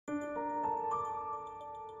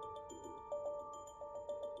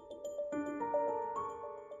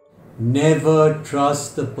Never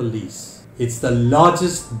trust the police. It's the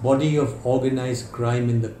largest body of organized crime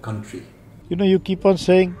in the country. You know, you keep on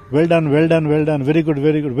saying, well done, well done, well done, very good,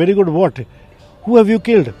 very good. Very good what? Who have you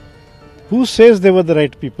killed? Who says they were the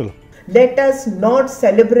right people? Let us not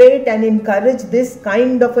celebrate and encourage this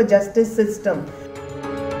kind of a justice system.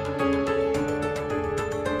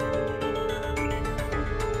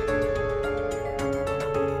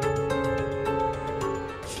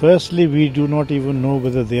 Firstly, we do not even know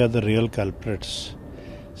whether they are the real culprits.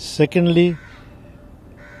 Secondly,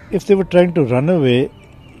 if they were trying to run away,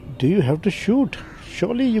 do you have to shoot?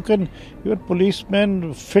 Surely you're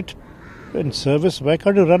policemen fit in service. Why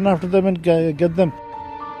can't you run after them and get them?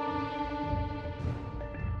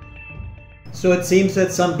 So it seems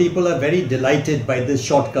that some people are very delighted by this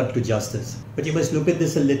shortcut to justice. But you must look at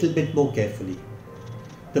this a little bit more carefully.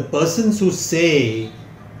 The persons who say,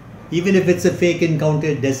 even if it's a fake encounter,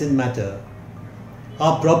 it doesn't matter,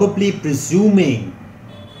 are probably presuming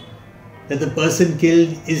that the person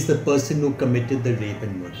killed is the person who committed the rape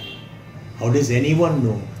and murder. How does anyone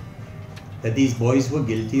know that these boys were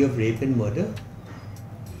guilty of rape and murder?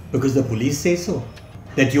 Because the police say so.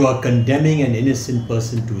 That you are condemning an innocent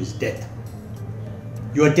person to his death.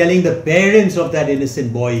 You are telling the parents of that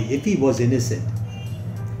innocent boy, if he was innocent,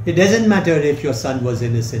 it doesn't matter if your son was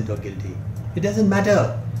innocent or guilty. It doesn't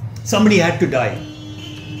matter. Somebody had to die.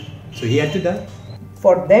 So he had to die.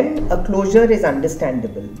 For them, a closure is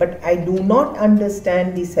understandable, but I do not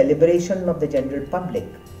understand the celebration of the general public,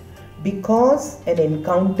 because an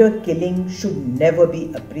encounter killing should never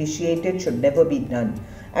be appreciated, should never be done.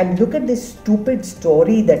 And look at this stupid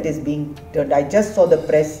story that is being told. I just saw the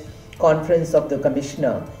press conference of the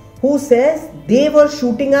commissioner who says they were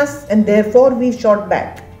shooting us and therefore we shot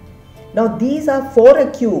back. Now these are 4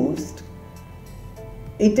 accused.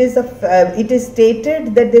 It is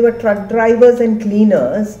stated that they were truck drivers and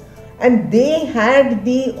cleaners, and they had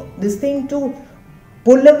this thing to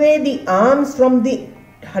pull away the arms from the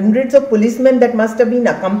hundreds of policemen that must have been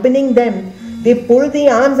accompanying them. They pulled the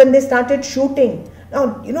arms and they started shooting.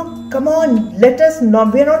 Now, come on, let us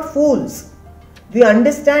not, we are not fools. We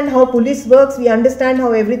understand how police works, we understand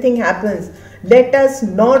how everything happens. Let us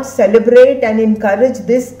not celebrate and encourage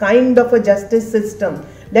this kind of a justice system.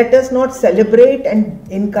 Let us not celebrate and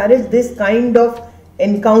encourage this kind of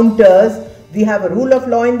encounters. We have a rule of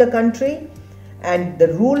law in the country, and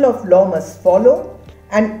the rule of law must follow.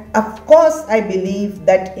 And of course, I believe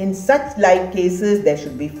that in such like cases, there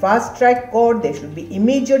should be fast track court, there should be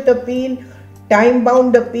immediate appeal,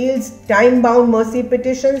 time-bound appeals, time-bound mercy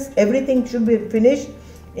petitions. Everything should be finished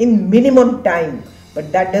in minimum time.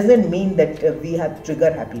 But that doesn't mean that we have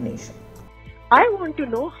trigger happy nation. I want to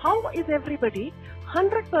know, how is everybody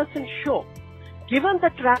 100% sure, given the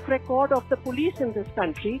track record of the police in this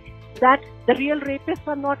country, that the real rapists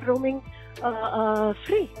are not roaming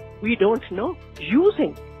free? We don't know.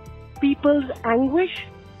 Using people's anguish,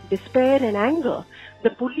 despair and anger,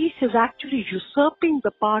 the police is actually usurping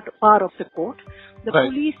the power of the court. The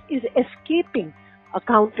police is escaping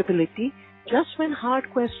accountability just when hard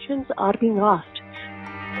questions are being asked.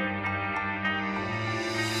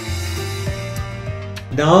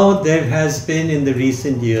 Now there has been in the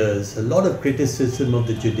recent years a lot of criticism of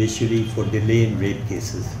the judiciary for delay in rape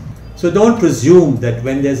cases. So don't presume that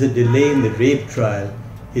when there's a delay in the rape trial,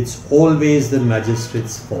 it's always the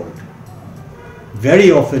magistrate's fault.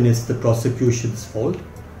 Very often it's the prosecution's fault.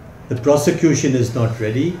 The prosecution is not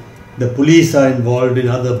ready. The police are involved in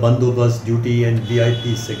other bandobast duty and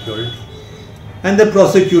VIP security. And the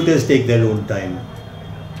prosecutors take their own time.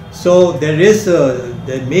 So there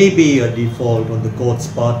may be a default on the court's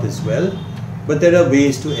part as well, but there are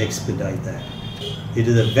ways to expedite that. It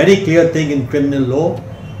is a very clear thing in criminal law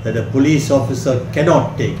that a police officer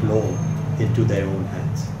cannot take law into their own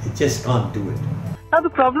hands. It just can't do it. Now the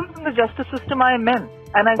problems in the justice system are immense,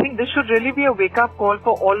 and I think this should really be a wake-up call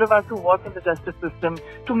for all of us who work in the justice system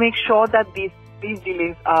to make sure that these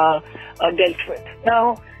delays are dealt with.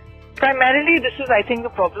 Now, primarily, this is, I think, the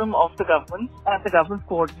problem of the government and the government's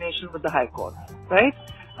coordination with the High Court, right?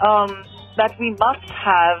 That we must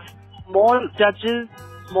have more judges,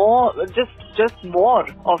 just more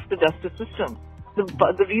of the justice system.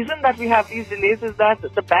 The reason that we have these delays is that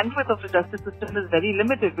the bandwidth of the justice system is very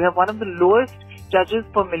limited. We have one of the lowest judges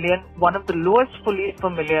per million, one of the lowest police per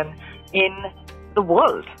million in the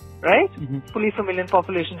world, right? Police per million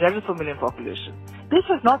population, judges per million population. This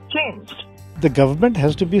has not changed. The government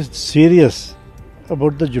has to be serious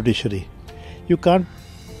about the judiciary. You can't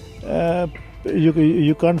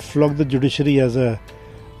you can't flog the judiciary as an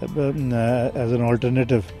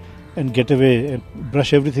alternative and get away and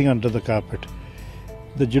brush everything under the carpet.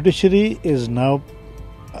 The judiciary is now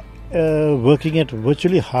working at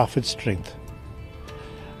virtually half its strength.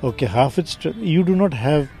 Okay, half its strength, you do not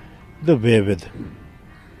have the wherewith.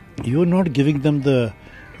 You are not giving them the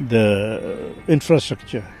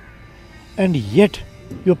infrastructure, and yet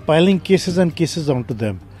you're piling cases and cases onto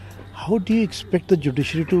them. How do you expect the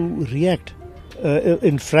judiciary to react?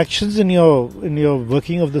 Infractions in your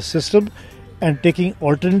working of the system and taking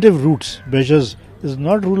alternative routes, measures, is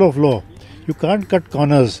not rule of law. You can't cut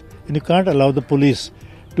corners, and you can't allow the police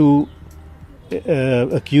to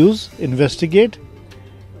accuse, investigate,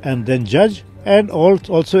 and then judge, and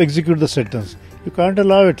also execute the sentence. You can't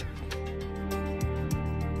allow it.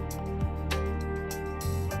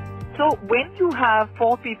 So when you have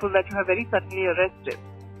 4 people that you have very suddenly arrested,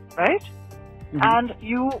 right? Mm-hmm. And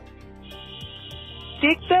you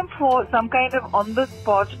take them for some kind of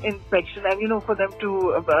on-the-spot inspection and, for them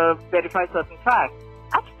to verify certain facts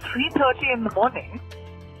at 3:30 in the morning,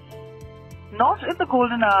 not in the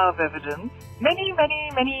golden hour of evidence, many, many,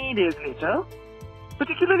 many days later,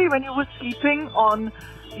 particularly when you were sleeping on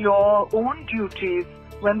your own duties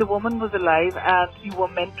when the woman was alive and you were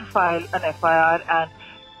meant to file an FIR and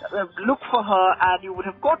look for her, and you would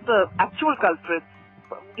have got the actual culprits,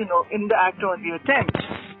 in the act or in the attempt,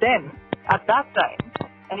 then, at that time,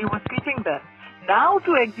 and you were sleeping then. Now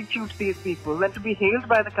to execute these people and to be hailed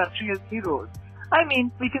by the country as heroes,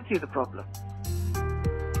 we can see the problem.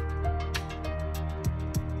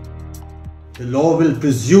 The law will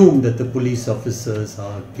presume that the police officers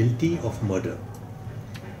are guilty of murder,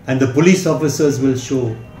 and the police officers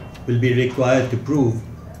will be required to prove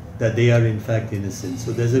that they are in fact innocent.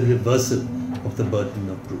 So there's a reversal of the burden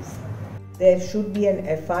of proof. There should be an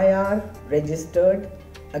FIR registered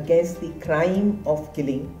against the crime of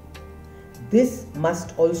killing. This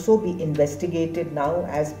must also be investigated now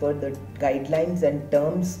as per the guidelines and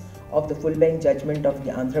terms of the full bench judgment of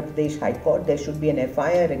the Andhra Pradesh High Court. There should be an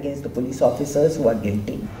FIR against the police officers who are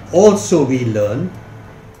guilty. Also, we learn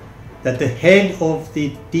that the head of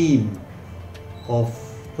the team of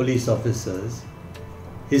police officers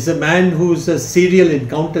is a man who's a serial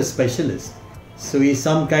encounter specialist. So he's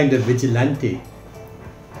some kind of vigilante.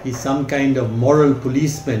 He's some kind of moral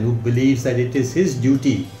policeman who believes that it is his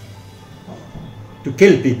duty to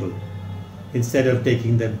kill people instead of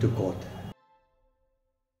taking them to court.